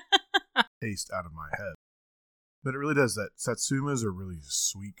taste out of my head, but it really does. That Satsumas are really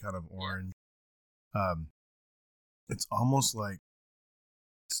sweet, kind of orange. It's almost like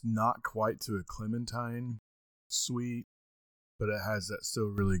it's not quite to a clementine sweet, but it has that still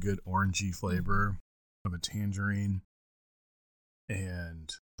really good orangey flavor of a tangerine. And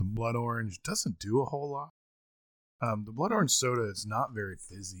the blood orange doesn't do a whole lot. The blood orange soda is not very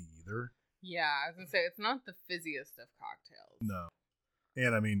fizzy either. Yeah, I was going to say, it's not the fizziest of cocktails. No.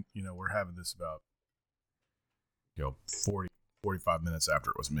 And I mean, we're having this about, 40, 45 minutes after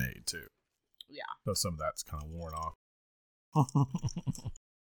it was made, too. Yeah. So some of that's kind of worn off.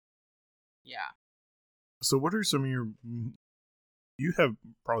 Yeah. So what are some of you have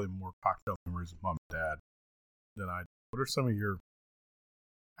probably more cocktail memories with mom and dad than I do. What are some of your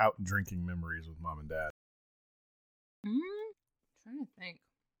out drinking memories with mom and dad? I'm trying to think.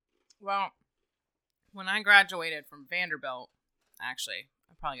 Well, when I graduated from Vanderbilt, actually,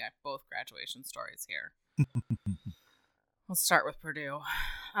 I probably got both graduation stories here. Let's start with Purdue.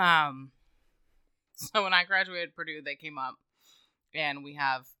 So when I graduated Purdue, they came up, and we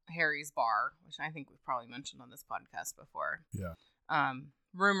have Harry's Bar, which I think we've probably mentioned on this podcast before. Yeah.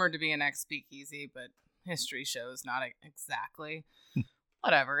 Rumored to be an ex-speakeasy, but history shows not exactly.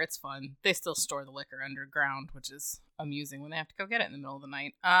 whatever, it's fun. They still store the liquor underground, which is amusing when they have to go get it in the middle of the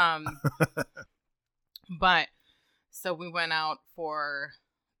night. But so we went out for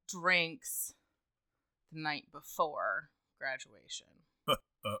drinks the night before graduation.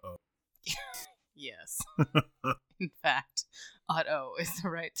 Uh-oh. Yes. In fact, uh-oh is the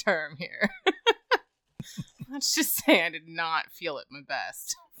right term here. Let's just say I did not feel at my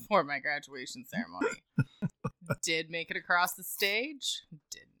best for my graduation ceremony. Did make it across the stage.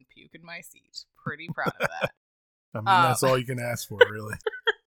 Didn't puke in my seat. Pretty proud of that. I mean, that's all you can ask for, really.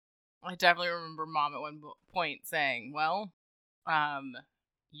 I definitely remember Mom at one point saying, well,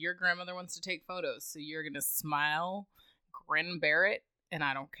 your grandmother wants to take photos, so you're going to smile, grin, and bear it, and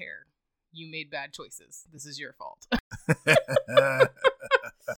I don't care. You made bad choices. This is your fault.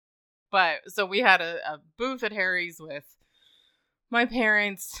 But, so we had a booth at Harry's with my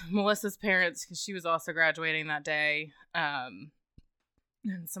parents, Melissa's parents, because she was also graduating that day, and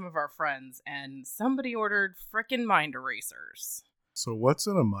some of our friends, and somebody ordered frickin' mind erasers. So what's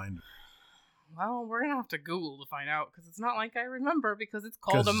in a mind? Well, we're going to have to Google to find out, because it's not like I remember, because it's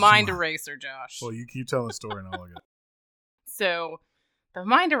called a mind eraser, Josh. Well, you keep telling the story and I'll look at it. So, the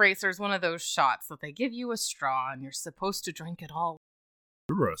mind eraser is one of those shots that they give you a straw, and you're supposed to drink it all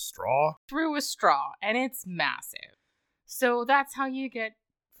Through a straw? through a straw, and it's massive. So that's how you get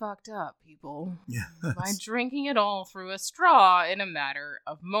fucked up, people. Yeah. By drinking it all through a straw in a matter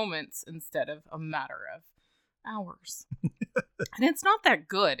of moments instead of a matter of hours. And it's not that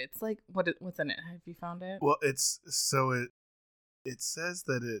good. It's like, what's in it? Have you found it? Well, it says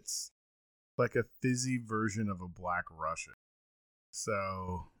that it's like a fizzy version of a Black Russian.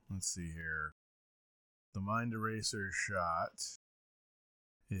 So, let's see here. The mind eraser shot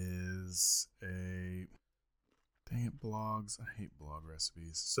is a... Dang it, blogs. I hate blog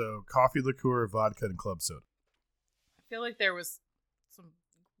recipes. So, coffee, liqueur, vodka, and club soda. I feel like there was some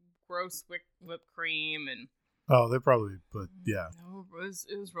gross whipped cream and... Oh, they probably put, yeah. No,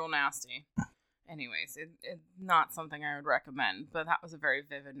 it was real nasty. Anyways, it not something I would recommend, but that was a very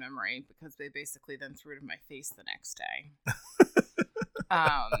vivid memory because they basically then threw it in my face the next day.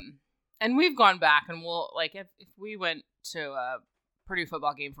 And we've gone back and we'll, like, if we went to a Purdue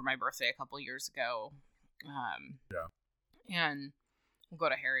football game for my birthday a couple years ago, yeah. And we'll go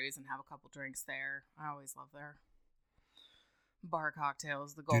to Harry's and have a couple drinks there. I always love their bar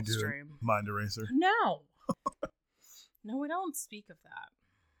cocktails, the Gulf Stream. Mind eraser? No. No, we don't speak of that.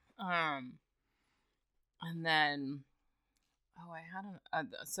 And then,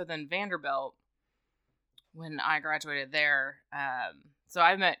 so then Vanderbilt, when I graduated there, so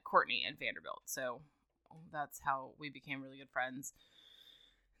I met Courtney at Vanderbilt, so that's how we became really good friends.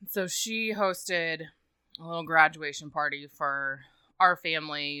 So she hosted a little graduation party for our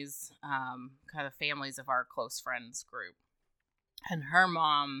families, kind of families of our close friends group. And her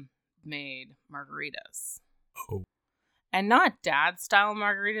mom made margaritas. Oh. And not dad style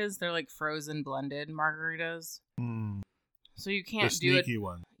margaritas. They're like frozen blended margaritas. Mm. So you can't the do it. Sneaky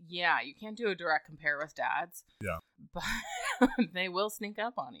one. Yeah, you can't do a direct compare with dad's. Yeah. But they will sneak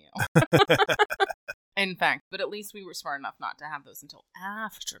up on you. In fact, but at least we were smart enough not to have those until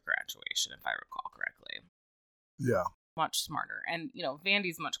after graduation, if I recall correctly. Yeah. Much smarter. And,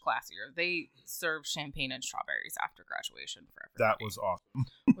 Vandy's much classier. They serve champagne and strawberries after graduation for everybody. That was awesome.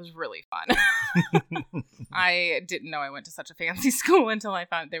 It was really fun. I didn't know I went to such a fancy school until I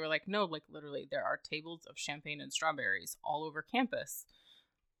found they were like, no, like literally there are tables of champagne and strawberries all over campus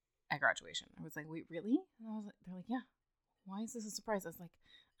at graduation. I was like, wait, really? And I was like, they're like, yeah. Why is this a surprise? I was like,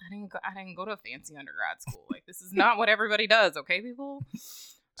 I didn't go to a fancy undergrad school. Like, this is not what everybody does, okay, people?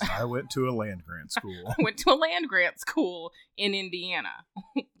 I went to a land grant school. I went to a land grant school in Indiana,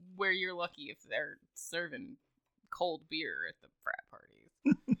 where you're lucky if they're serving cold beer at the frat parties.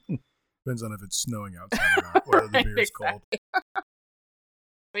 Depends on if it's snowing outside or not, whether the beer is cold.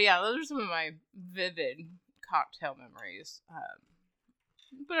 But yeah, those are some of my vivid cocktail memories.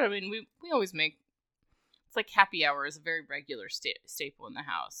 But I mean, we always make, it's like happy hour is a very regular staple in the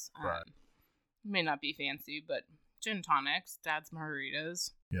house. Right. It may not be fancy, but gin tonics, dad's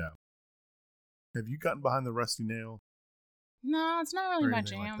margaritas. Yeah. Have you gotten behind the Rusty Nail? No, it's not really Or my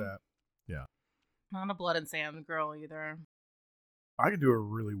anything jam. like that? Yeah. Not a blood and sand girl either. I could do a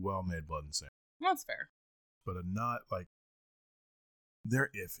really well-made blood and sand. That's fair. But not like, they're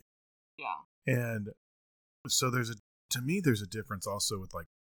iffy. Yeah. And so there's a difference also with like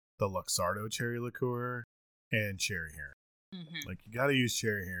the Luxardo cherry liqueur and cherry herring. Mm-hmm. Like you got to use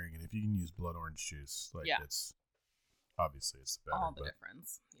cherry herring, and if you can use blood orange juice, like it's obviously it's better. All the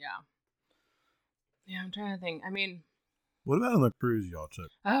difference. Yeah. Yeah, I'm trying to think. I mean, what about on the cruise y'all took?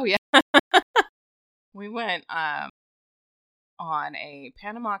 oh yeah. We went on a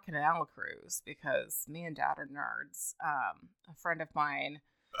Panama Canal cruise because me and Dad are nerds. A friend of mine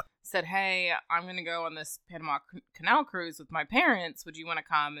said, hey, I'm going to go on this Panama Canal cruise with my parents. Would you want to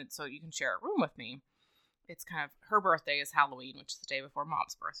come and so you can share a room with me? It's kind of, her birthday is Halloween, which is the day before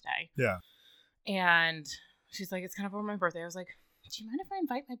Mom's birthday. Yeah. And she's like, it's kind of over my birthday. I was like, do you mind if I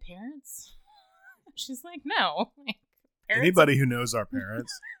invite my parents? She's like, no. Like, anybody who knows our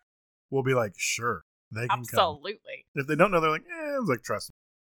parents will be like, sure, they can absolutely come. If they don't know, they're like, I was like, trust me.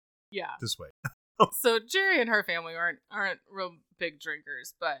 Yeah. This way. So Jerry and her family aren't real big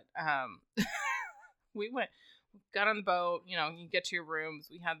drinkers, but we got on the boat, you get to your rooms.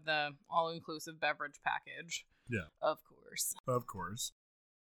 We had the all-inclusive beverage package. Yeah. Of course. Of course.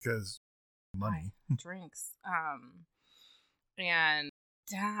 Because money. Drinks. And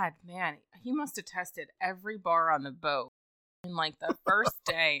Dad, man, he must have tested every bar on the boat in like the first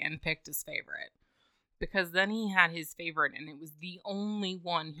day and picked his favorite. Because then he had his favorite and it was the only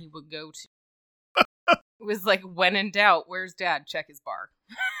one he would go to. It was like, when in doubt, where's Dad? Check his bar.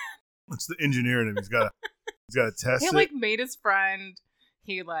 It's the engineer in him. He's got to test it. He like made his friend.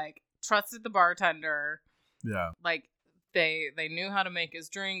 He like trusted the bartender. Yeah. Like they knew how to make his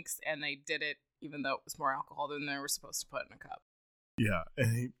drinks and they did it even though it was more alcohol than they were supposed to put in a cup. Yeah,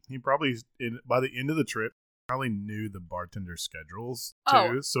 and he probably by the end of the trip probably knew the bartender schedules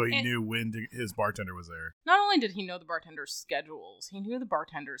too, so he knew when his bartender was there. Not only did he know the bartender's schedules, he knew the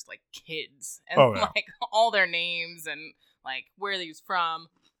bartender's like kids and like all their names and like where they was from,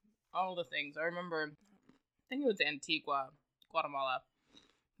 all the things. I remember, I think it was Antigua, Guatemala.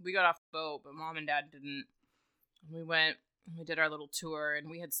 We got off the boat, but Mom and Dad didn't. We went, we did our little tour, and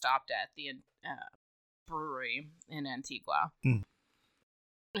we had stopped at the brewery in Antigua.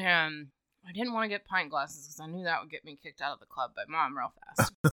 And I didn't want to get pint glasses because I knew that would get me kicked out of the club by Mom real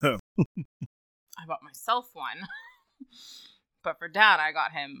fast. I bought myself one. But for Dad, I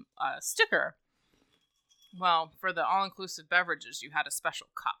got him a sticker. Well, for the all-inclusive beverages, you had a special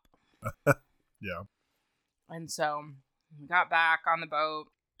cup. Yeah. And so we got back on the boat.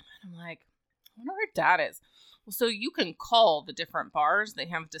 And I'm like, I wonder where Dad is. Well, so you can call the different bars. They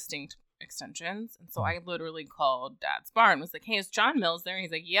have distinct extensions. And so I literally called Dad's bar and was like, hey, is John Mills there? And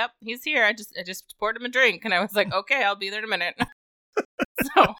he's like, yep, he's here. I just poured him a drink. And I was like, okay, I'll be there in a minute.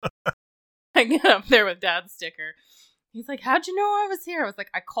 So I get up there with Dad's sticker. He's like, how'd you know I was here? I was like,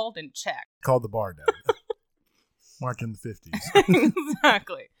 I called and checked. Called the bar down. Mark in the 50s.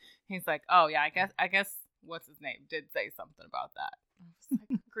 Exactly. He's like, oh yeah, I guess what's his name did say something about that. I was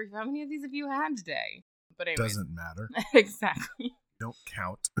like, grief, how many of these have you had today? But anyway. Doesn't matter. Exactly. Don't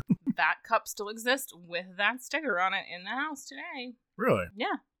count. That cup still exists with that sticker on it in the house today. Really?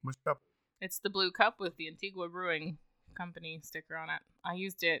 Yeah. Which cup? It's the blue cup with the Antigua Brewing Company sticker on it. I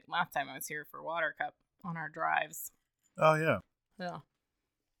used it last time I was here for water cup on our drives. Oh, yeah. Yeah.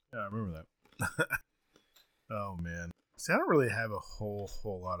 Yeah, I remember that. Oh, man. See, I don't really have a whole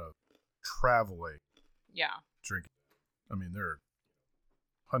lot of traveling. Yeah. Drinking. I mean, there are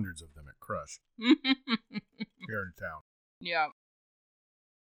hundreds of them at Crush. Here in town. Yeah.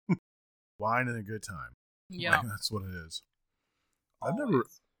 Wine and a good time. Yeah. Like, that's what it is. I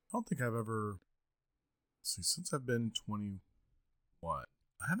don't think I've ever, since I've been 21,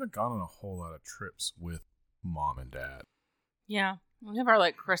 I haven't gone on a whole lot of trips with Mom and Dad. Yeah. We have our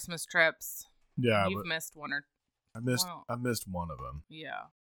like Christmas trips. Yeah. You've missed one or I've missed one of them. Yeah.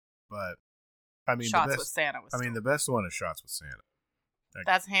 But I mean, Shots with Santa was the best one is Shots with Santa.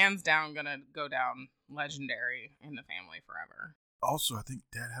 That's hands down gonna go down legendary in the family forever. Also, I think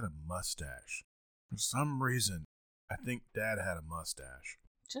Dad had a mustache. For some reason, I think Dad had a mustache.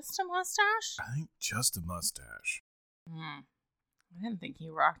 Just a mustache? I think just a mustache. I didn't think he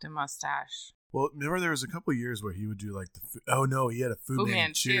rocked a mustache. Well, remember there was a couple years where he would do like he had a Fu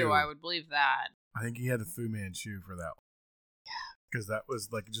Manchu. I would believe that. I think he had a Fu Manchu for that one. Yeah. Because that was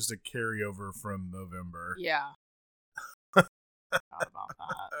like just a carryover from November. Yeah. Thought about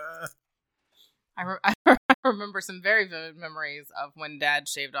that. I remember some very vivid memories of when Dad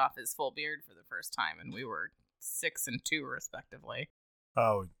shaved off his full beard for the first time, and we were 6 and 2 respectively.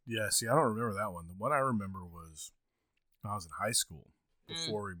 Oh, yeah. See, I don't remember that one. The one I remember was when I was in high school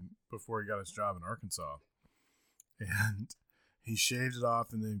before he got his job in Arkansas. And he shaved it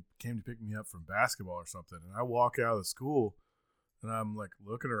off and then came to pick me up from basketball or something. And I walk out of the school and I'm like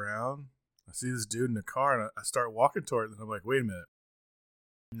looking around. I see this dude in the car and I start walking toward it. And I'm like, wait a minute.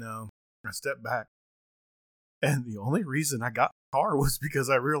 No. I step back. And the only reason I got the car was because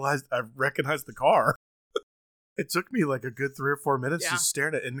I realized I recognized the car. It took me like a good 3 or 4 minutes just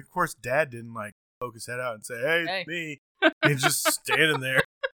staring at it. And of course, Dad didn't like poke his head out and say, hey, it's me. He's just standing there.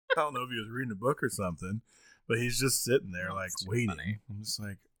 I don't know if he was reading a book or something. But he's just sitting there, like, waiting. Funny. I'm just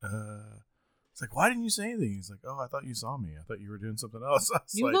like, it's like, why didn't you say anything? He's like, oh, I thought you saw me. I thought you were doing something else. I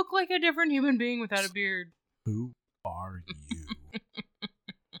was You like, look like a different human being without a beard. who are you?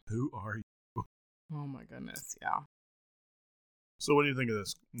 Who are you? Oh my goodness, yeah. So what do you think of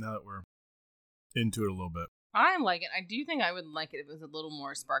this now that we're into it a little bit? I like it. I do think I would like it if it was a little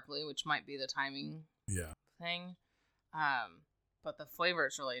more sparkly, which might be the timing Yeah. thing. But the flavor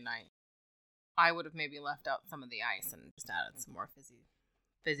is really nice. I would have maybe left out some of the ice and just added some more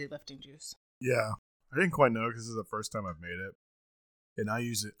fizzy lifting juice. Yeah. I didn't quite know because this is the first time I've made it. And I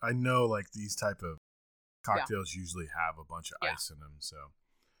use it. I know like these type of cocktails usually have a bunch of ice in them. So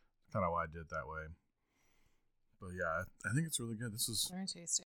kind of why I did it that way. But yeah, I think it's really good. This is Very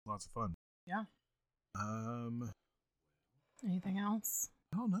tasty. lots of fun. Yeah. Anything else?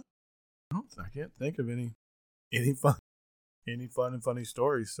 I don't know. I can't think of any fun and funny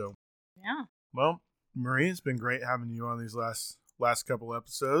stories. So Yeah. well, Marie, it's been great having you on these last couple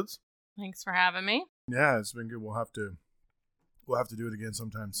episodes. Thanks for having me. Yeah, it's been good. We'll have to do it again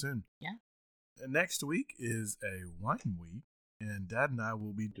sometime soon. Yeah. And next week is a wine week, and Dad and I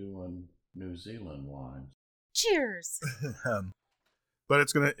will be doing New Zealand wines. Cheers. But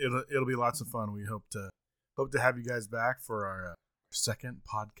it'll be lots of fun. We hope to have you guys back for our second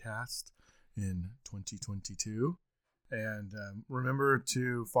podcast in 2022. And remember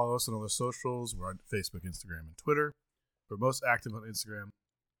to follow us on all the socials. We're on Facebook, Instagram, and Twitter. We're most active on Instagram.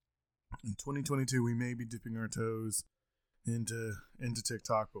 In 2022, we may be dipping our toes into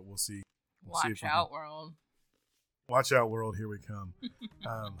TikTok, but we'll see. Watch out, world. Watch out, world. Here we come.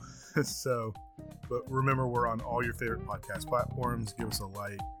 But remember, we're on all your favorite podcast platforms. Give us a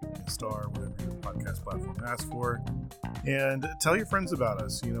like, a star, whatever your podcast platform asks for. And tell your friends about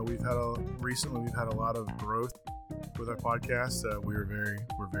us. You know, recently we've had a lot of growth with our podcast. We're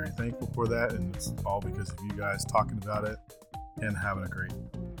very thankful for that, and it's all because of you guys talking about it and having a great.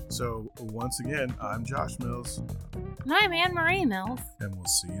 So once again, I'm Josh Mills, And I'm Anne Marie Mills. and we'll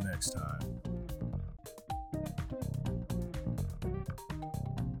see you next time.